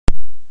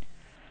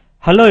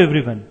Hello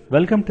everyone,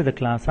 welcome to the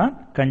class on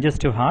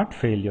congestive heart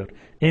failure.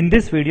 In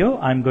this video,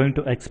 I am going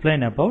to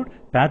explain about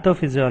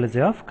pathophysiology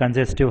of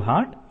congestive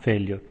heart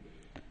failure.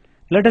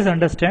 Let us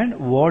understand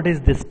what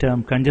is this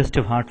term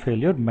congestive heart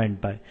failure meant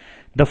by.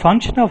 The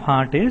function of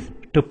heart is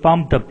to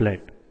pump the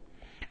blood.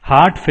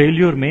 Heart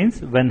failure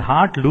means when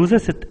heart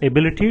loses its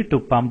ability to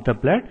pump the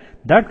blood,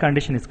 that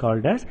condition is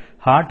called as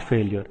heart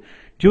failure.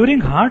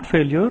 During heart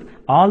failure,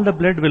 all the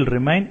blood will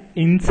remain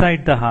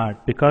inside the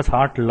heart because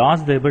heart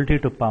lost the ability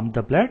to pump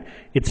the blood.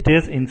 It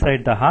stays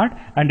inside the heart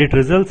and it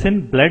results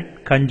in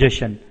blood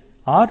congestion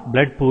or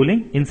blood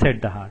pooling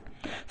inside the heart.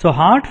 So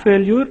heart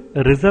failure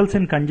results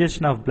in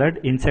congestion of blood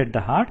inside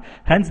the heart.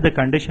 Hence the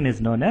condition is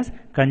known as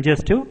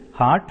congestive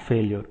heart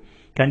failure.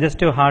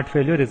 Congestive heart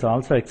failure is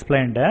also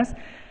explained as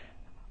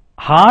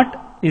heart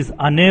is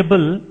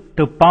unable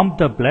to pump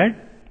the blood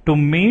to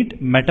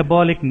meet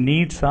metabolic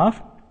needs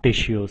of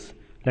tissues.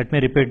 Let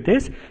me repeat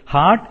this.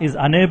 Heart is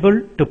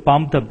unable to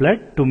pump the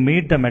blood to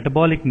meet the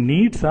metabolic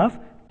needs of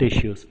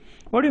tissues.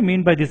 What do you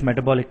mean by these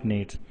metabolic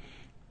needs?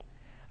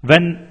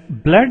 When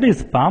blood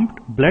is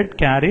pumped, blood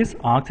carries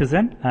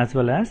oxygen as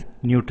well as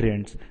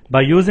nutrients.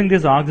 By using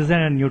this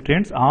oxygen and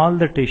nutrients, all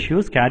the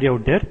tissues carry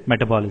out their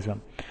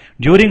metabolism.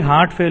 During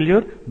heart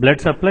failure,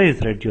 blood supply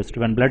is reduced.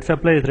 When blood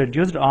supply is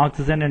reduced,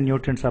 oxygen and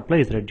nutrient supply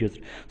is reduced.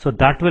 So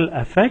that will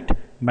affect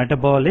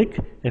metabolic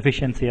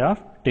efficiency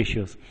of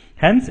tissues.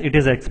 Hence, it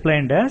is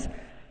explained as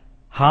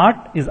heart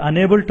is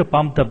unable to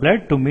pump the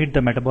blood to meet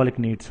the metabolic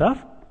needs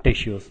of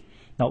tissues.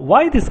 Now,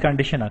 why this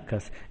condition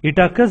occurs? It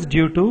occurs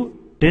due to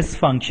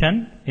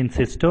dysfunction in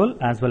systole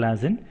as well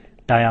as in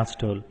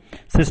diastole.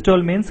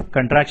 Systole means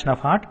contraction of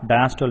heart,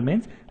 diastole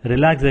means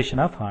relaxation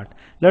of heart.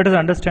 Let us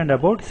understand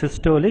about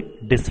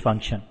systolic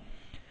dysfunction.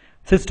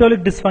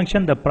 Systolic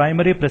dysfunction, the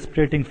primary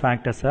precipitating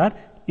factors are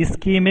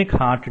ischemic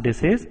heart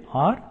disease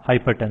or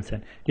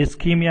hypertension.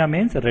 Ischemia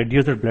means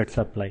reduced blood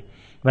supply.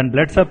 When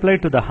blood supply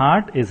to the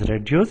heart is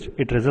reduced,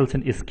 it results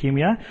in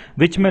ischemia,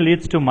 which may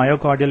lead to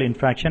myocardial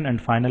infarction and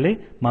finally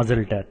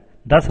muscle death.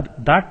 Thus,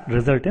 that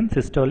result in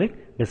systolic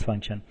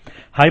dysfunction.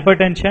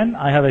 Hypertension,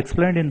 I have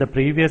explained in the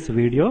previous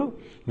video,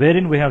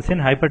 wherein we have seen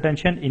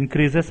hypertension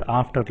increases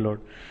afterload.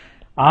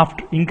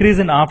 Increase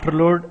in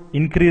afterload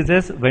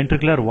increases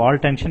ventricular wall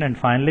tension and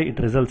finally it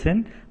results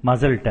in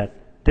muscle death.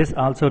 This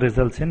also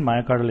results in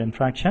myocardial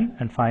infarction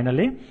and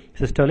finally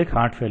systolic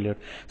heart failure.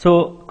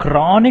 So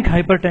chronic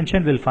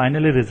hypertension will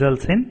finally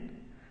result in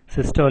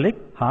systolic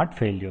heart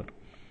failure.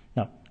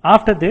 Now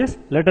after this,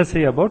 let us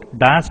see about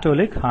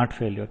diastolic heart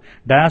failure.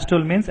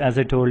 Diastole means, as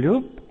I told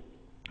you,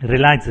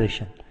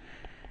 relaxation.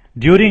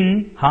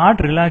 During heart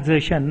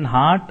relaxation,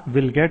 heart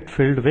will get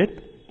filled with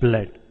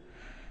blood.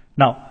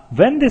 Now,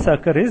 when this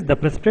occurs, the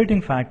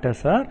precipitating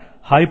factors are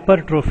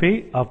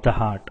hypertrophy of the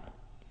heart.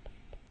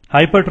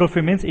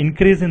 Hypertrophy means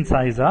increase in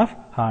size of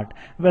heart.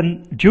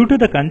 When due to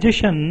the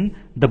congestion,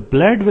 the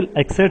blood will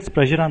exert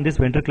pressure on these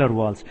ventricular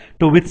walls.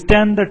 To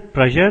withstand that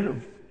pressure,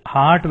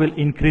 heart will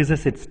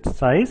increases its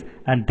size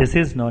and this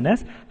is known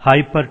as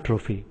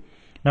hypertrophy.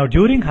 Now,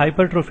 during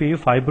hypertrophy,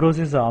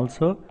 fibrosis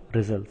also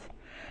results.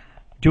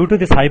 Due to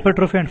this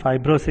hypertrophy and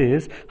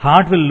fibrosis,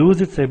 heart will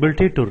lose its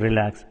ability to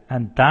relax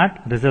and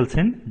that results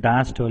in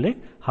diastolic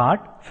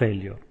heart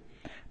failure.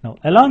 Now,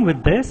 along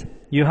with this,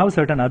 you have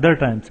certain other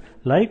terms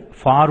like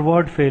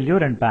forward failure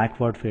and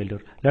backward failure.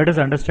 Let us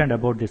understand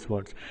about these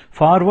words.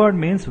 Forward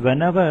means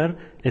whenever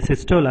a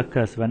systole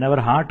occurs,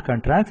 whenever heart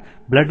contracts,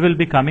 blood will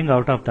be coming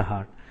out of the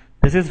heart.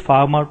 This is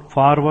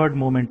forward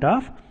movement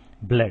of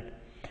blood.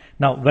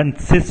 Now, when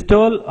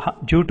systole,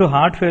 due to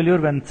heart failure,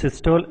 when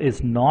systole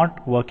is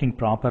not working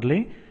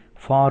properly,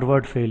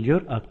 forward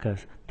failure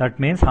occurs. That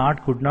means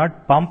heart could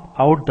not pump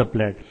out the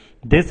blood.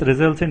 This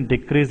results in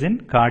decrease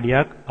in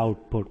cardiac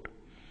output.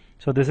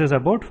 So this is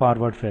about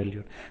forward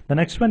failure. The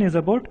next one is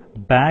about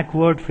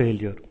backward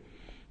failure.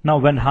 Now,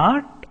 when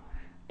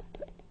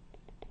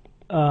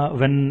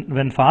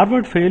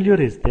forward failure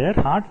is there,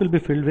 heart will be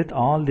filled with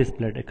all this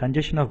blood. A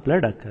congestion of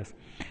blood occurs.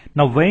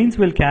 Now, veins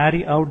will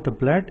carry out the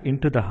blood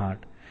into the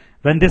heart.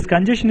 When this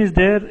congestion is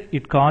there,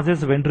 it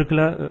causes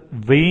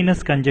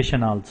venous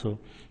congestion also.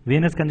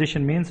 Venous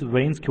congestion means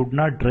veins could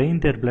not drain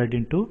their blood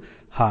into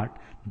heart.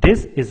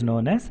 This is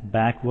known as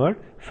backward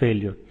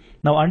failure.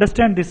 Now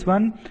understand this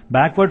one,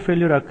 backward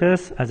failure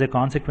occurs as a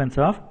consequence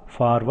of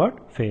forward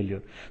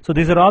failure. So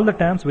these are all the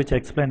terms which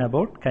explain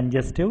about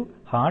congestive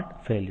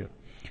heart failure.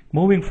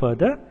 Moving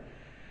further,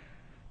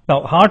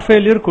 now heart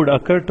failure could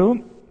occur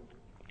to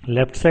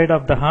left side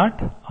of the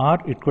heart or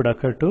it could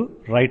occur to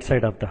right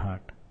side of the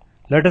heart.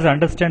 Let us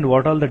understand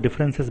what are the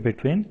differences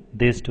between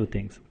these two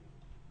things.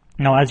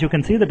 Now, as you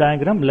can see the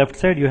diagram, left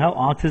side you have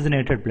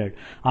oxygenated blood.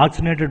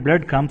 Oxygenated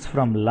blood comes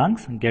from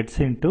lungs, gets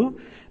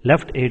into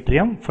left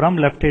atrium. From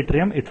left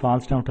atrium, it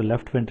falls down to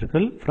left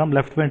ventricle. From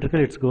left ventricle,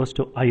 it goes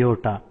to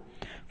aorta.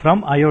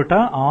 From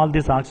aorta, all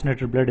this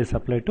oxygenated blood is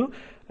supplied to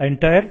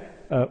entire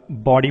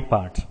body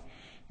parts.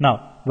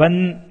 Now,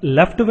 when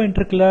left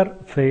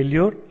ventricular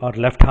failure or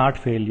left heart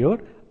failure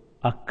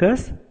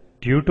occurs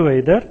due to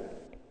either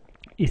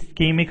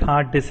ischemic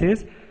heart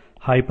disease,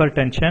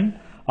 hypertension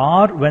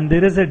or when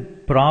there is a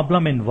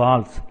problem in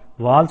valves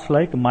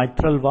like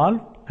mitral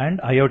valve and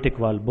aortic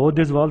valve. Both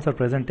these valves are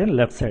present in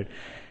left side.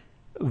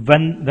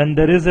 When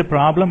there is a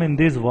problem in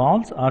these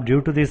valves or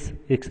due to this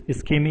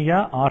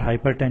ischemia or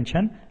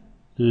hypertension,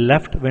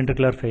 left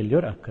ventricular failure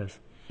occurs.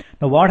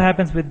 Now what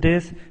happens with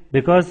this?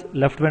 Because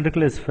left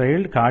ventricle is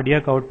failed,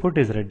 cardiac output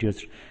is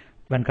reduced.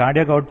 When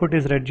cardiac output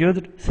is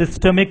reduced,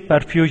 systemic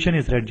perfusion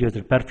is reduced.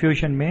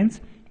 Perfusion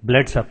means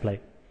blood supply.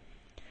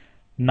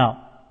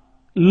 Now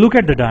look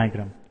at the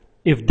diagram.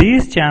 If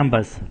these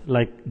chambers,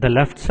 like the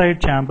left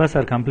side chambers,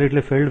 are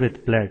completely filled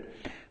with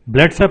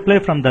blood supply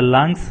from the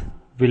lungs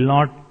will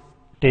not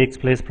take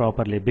place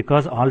properly,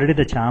 because already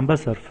the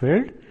chambers are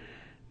filled.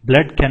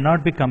 Blood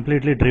cannot be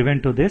completely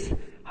driven to this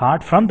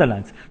heart from the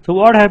lungs. So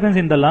what happens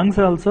in the lungs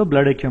also?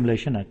 Blood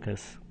accumulation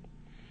occurs.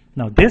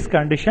 Now this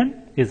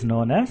condition is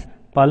known as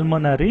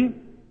pulmonary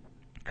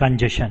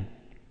congestion.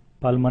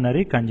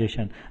 Pulmonary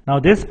congestion. Now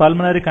this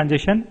pulmonary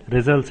congestion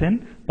results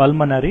in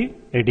pulmonary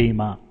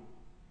edema.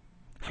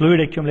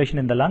 Fluid accumulation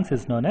in the lungs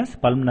is known as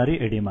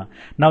pulmonary edema.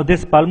 Now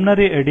this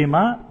pulmonary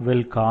edema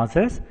will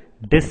causes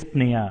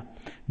dyspnea.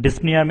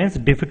 Dyspnea means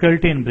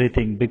difficulty in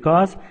breathing,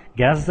 because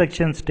gas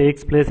suction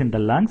takes place in the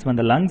lungs. When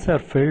the lungs are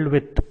filled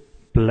with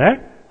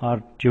blood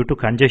or due to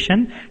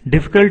congestion,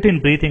 difficulty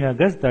in breathing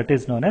occurs, that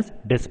is known as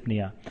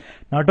dyspnea.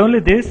 Not only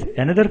this,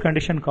 another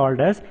condition called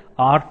as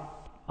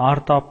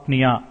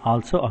orthopnea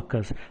also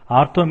occurs.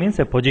 Ortho means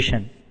a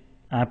position.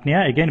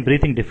 Apnea, again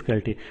breathing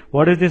difficulty.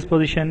 What is this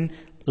position?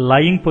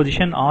 Lying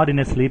position or in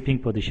a sleeping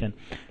position.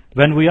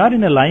 When we are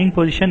in a lying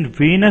position,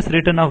 venous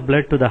return of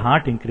blood to the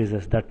heart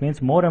increases. That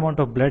means more amount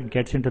of blood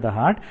gets into the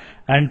heart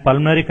and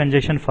pulmonary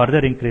congestion further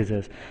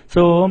increases.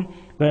 So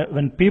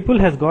when people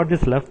has got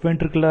this left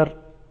ventricular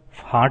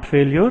heart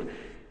failure,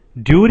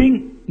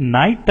 during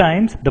night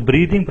times the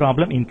breathing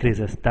problem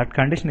increases. That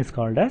condition is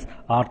called as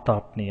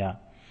orthopnea.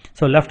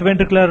 So left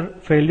ventricular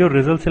failure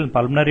results in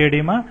pulmonary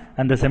edema,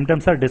 and the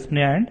symptoms are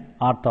dyspnea and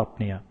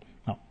orthopnea.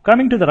 Now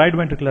coming to the right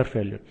ventricular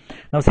failure.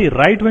 Now see,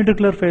 right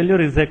ventricular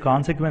failure is a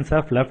consequence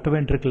of left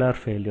ventricular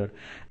failure.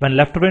 When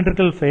left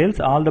ventricle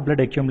fails, all the blood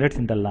accumulates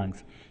in the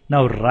lungs.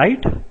 Now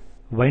right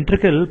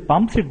ventricle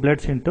pumps its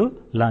blood into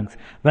lungs.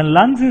 When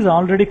lungs is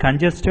already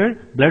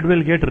congested, blood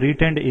will get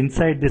retained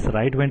inside this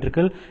right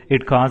ventricle.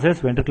 It causes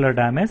ventricular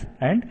damage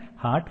and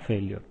heart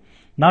failure.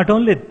 Not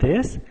only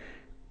this,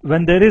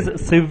 when there is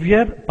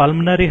severe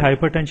pulmonary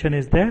hypertension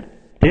is there,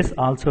 this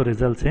also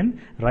results in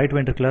right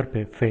ventricular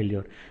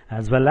failure,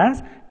 as well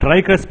as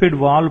tricuspid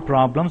valve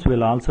problems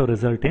will also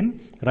result in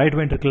right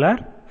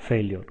ventricular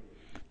failure.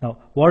 Now,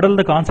 what are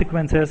the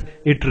consequences?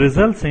 It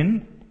results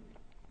in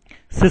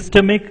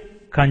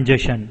systemic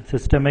congestion.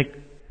 Systemic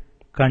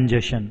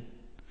congestion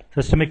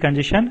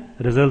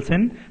results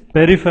in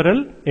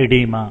peripheral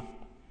edema.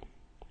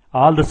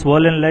 All the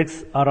swollen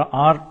legs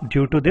are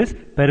due to this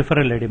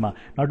peripheral edema.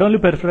 Not only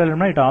peripheral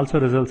edema, it also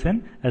results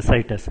in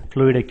ascites,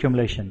 fluid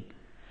accumulation.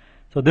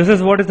 So this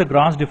is what is the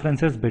gross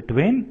differences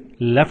between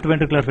left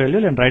ventricular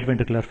failure and right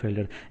ventricular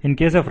failure. In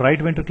case of right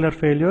ventricular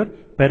failure,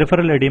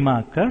 peripheral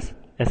edema occurs,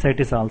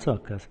 ascites also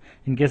occurs.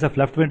 In case of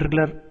left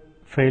ventricular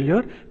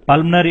failure,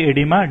 pulmonary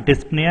edema,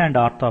 dyspnea and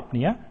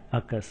orthopnea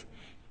occurs.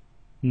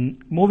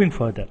 Moving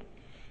further.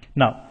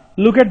 Now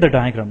look at the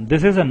diagram.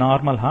 This is a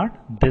normal heart.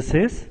 This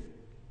is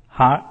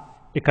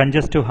a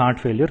congestive heart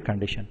failure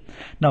condition.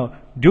 Now,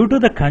 due to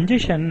the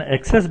congestion,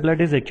 excess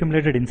blood is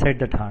accumulated inside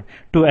that heart.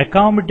 To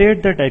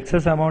accommodate that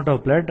excess amount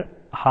of blood,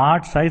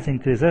 heart size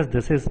increases.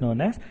 This is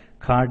known as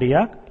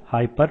cardiac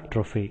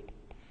hypertrophy.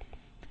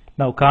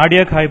 Now,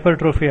 cardiac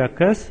hypertrophy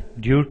occurs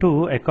due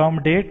to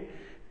accommodate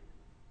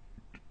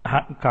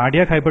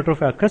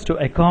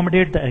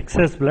the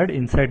excess blood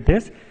inside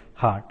this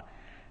heart.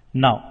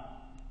 Now,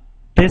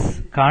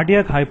 this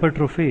cardiac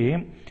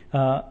hypertrophy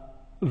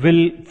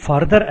will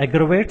further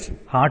aggravate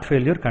heart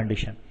failure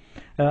condition.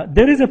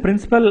 There is a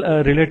principle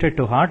related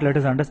to heart. Let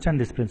us understand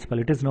this principle.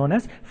 It is known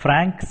as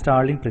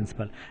Frank-Starling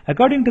principle.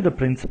 According to the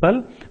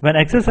principle, when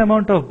excess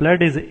amount of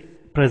blood is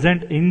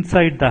present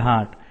inside the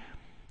heart,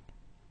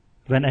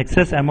 when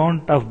excess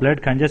amount of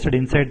blood congested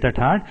inside that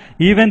heart,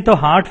 even though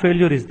heart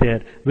failure is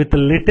there, with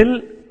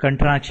little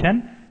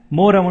contraction,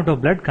 more amount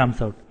of blood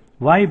comes out.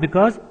 Why?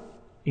 Because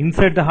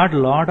inside the heart,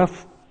 lot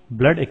of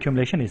blood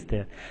accumulation is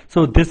there.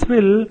 So this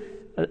will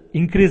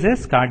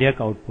increases cardiac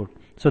output.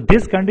 So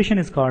this condition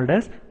is called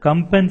as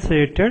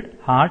compensated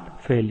heart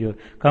failure.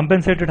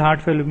 Compensated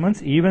heart failure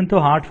means even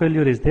though heart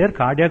failure is there,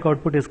 cardiac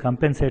output is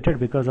compensated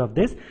because of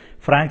this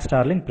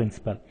Frank-Starling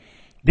principle.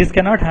 This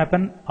cannot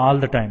happen all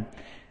the time.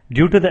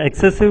 Due to the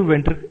excessive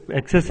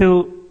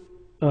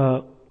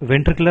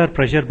ventricular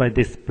pressure by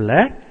this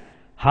blood,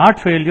 heart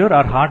failure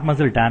or heart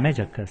muscle damage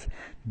occurs.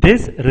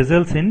 This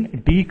results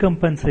in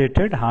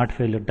decompensated heart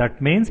failure.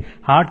 That means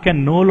heart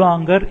can no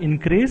longer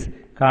increase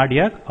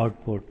cardiac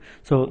output.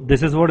 So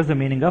this is what is the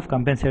meaning of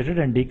compensated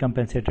and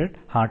decompensated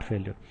heart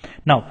failure.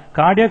 Now,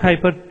 cardiac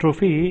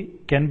hypertrophy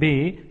can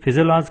be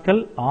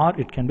physiological or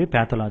it can be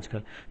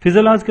pathological.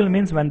 Physiological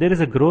means when there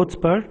is a growth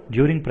spurt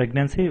during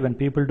pregnancy, when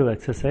people do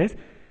exercise,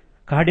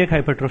 cardiac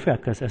hypertrophy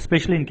occurs.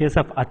 Especially in case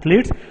of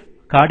athletes,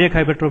 cardiac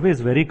hypertrophy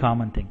is very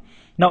common thing.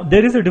 Now,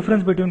 there is a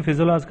difference between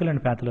physiological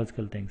and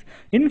pathological things.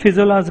 In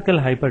physiological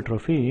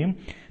hypertrophy,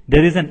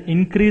 there is an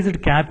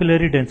increased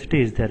capillary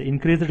density is there.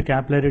 Increased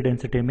capillary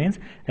density means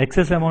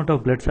excess amount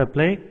of blood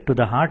supply to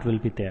the heart will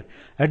be there.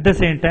 At the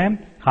same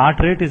time, heart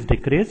rate is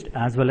decreased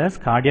as well as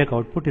cardiac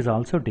output is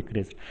also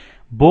decreased.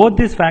 Both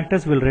these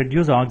factors will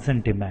reduce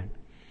oxygen demand.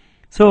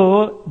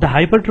 So, the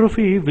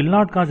hypertrophy will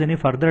not cause any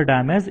further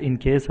damage in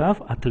case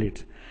of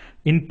athletes.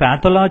 In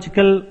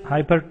pathological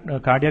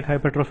cardiac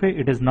hypertrophy,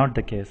 it is not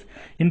the case.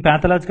 In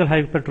pathological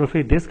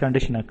hypertrophy, this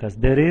condition occurs.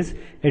 There is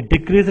a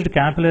decreased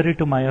capillary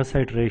to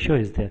myocyte ratio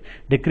is there.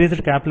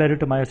 Decreased capillary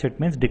to myocyte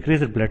means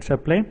decreased blood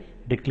supply,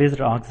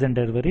 decreased oxygen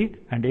delivery,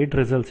 and it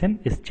results in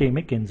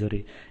ischemic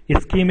injury.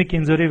 Ischemic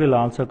injury will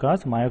also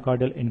cause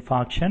myocardial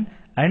infarction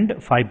and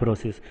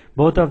fibrosis.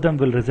 Both of them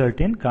will result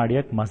in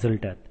cardiac muscle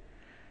death.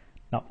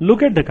 Now,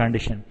 look at the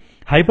condition.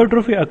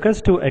 Hypertrophy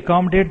occurs to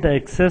accommodate the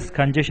excess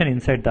congestion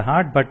inside the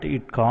heart, but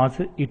it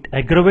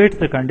aggravates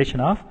the condition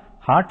of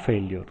heart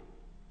failure.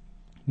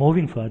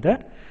 Moving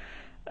further,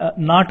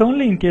 not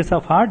only in case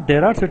of heart,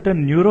 there are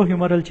certain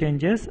neurohumoral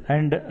changes,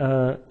 and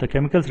the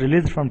chemicals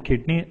released from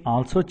kidney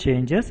also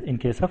changes in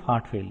case of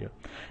heart failure.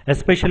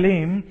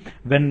 Especially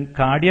when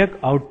cardiac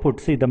output,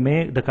 see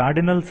the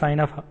cardinal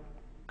sign of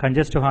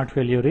congestive heart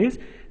failure is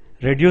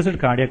reduced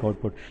cardiac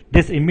output.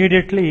 This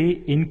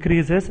immediately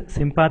increases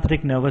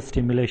sympathetic nervous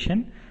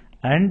stimulation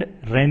and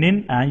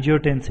renin,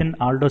 angiotensin,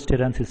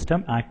 aldosterone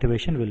system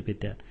activation will be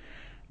there.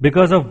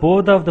 Because of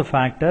both of the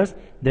factors,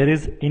 there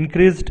is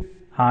increased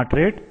heart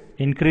rate,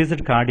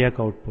 increased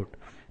cardiac output.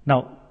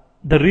 Now,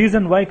 the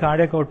reason why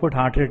cardiac output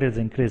heart rate is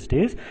increased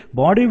is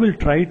body will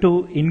try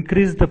to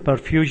increase the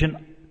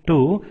perfusion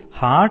to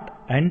heart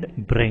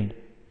and brain.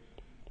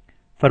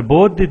 For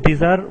both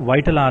these are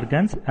vital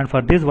organs, and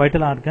for these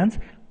vital organs,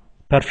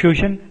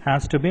 perfusion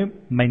has to be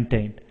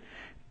maintained.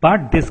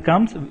 But this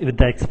comes with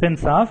the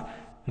expense of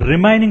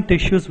remaining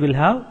tissues will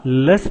have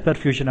less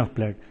perfusion of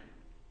blood.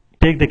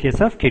 Take the case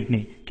of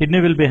kidney.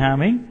 Kidney will be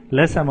having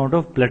less amount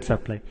of blood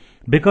supply.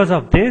 Because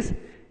of this,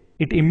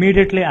 it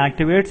immediately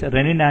activates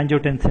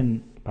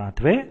renin-angiotensin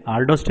pathway,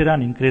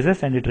 aldosterone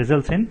increases, and it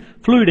results in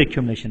fluid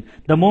accumulation.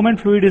 The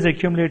moment fluid is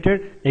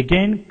accumulated,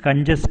 again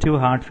congestive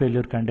heart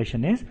failure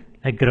condition is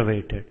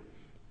aggravated.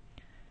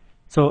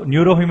 So,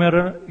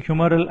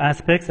 neurohumoral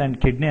aspects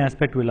and kidney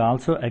aspect will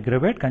also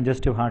aggravate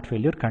congestive heart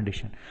failure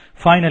condition.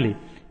 Finally,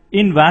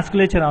 in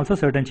vasculature also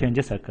certain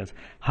changes occurs.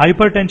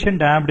 Hypertension,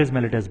 diabetes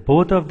mellitus,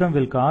 both of them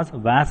will cause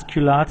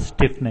vascular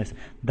stiffness.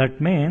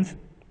 That means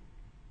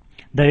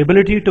the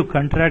ability to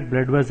contract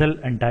blood vessel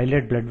and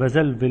dilate blood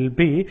vessel will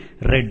be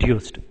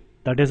reduced.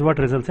 That is what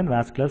results in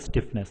vascular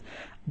stiffness.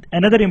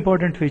 Another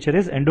important feature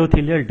is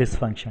endothelial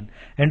dysfunction.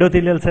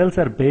 Endothelial cells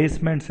are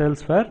basement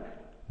cells for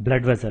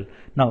blood vessel.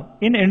 Now,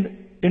 in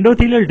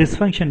endothelial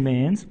dysfunction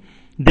means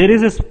there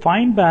is a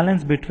fine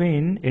balance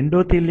between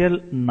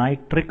endothelial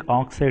nitric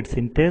oxide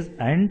synthase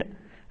and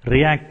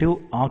reactive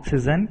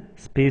oxygen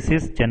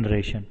species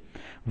generation.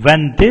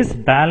 When this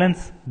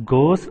balance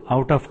goes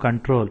out of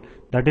control,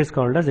 that is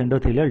called as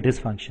endothelial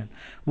dysfunction.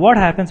 What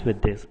happens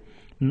with this?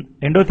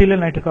 Endothelial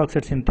nitric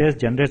oxide synthase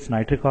generates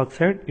nitric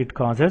oxide, it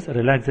causes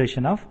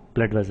relaxation of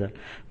blood vessel.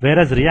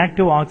 Whereas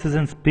reactive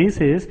oxygen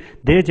species,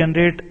 they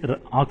generate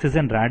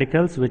oxygen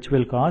radicals which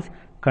will cause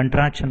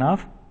contraction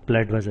of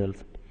blood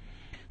vessels.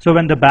 So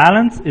when the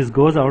balance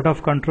goes out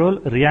of control,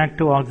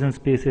 reactive oxygen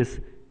species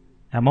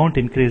amount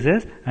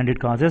increases and it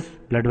causes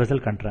blood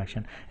vessel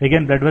contraction.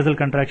 Again, blood vessel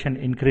contraction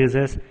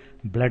increases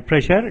blood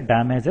pressure,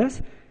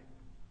 damages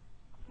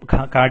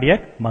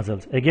cardiac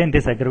muscles. Again,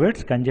 this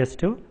aggravates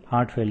congestive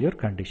heart failure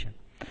condition.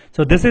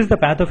 So this is the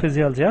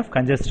pathophysiology of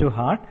congestive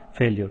heart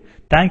failure.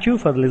 Thank you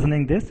for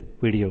listening this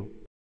video.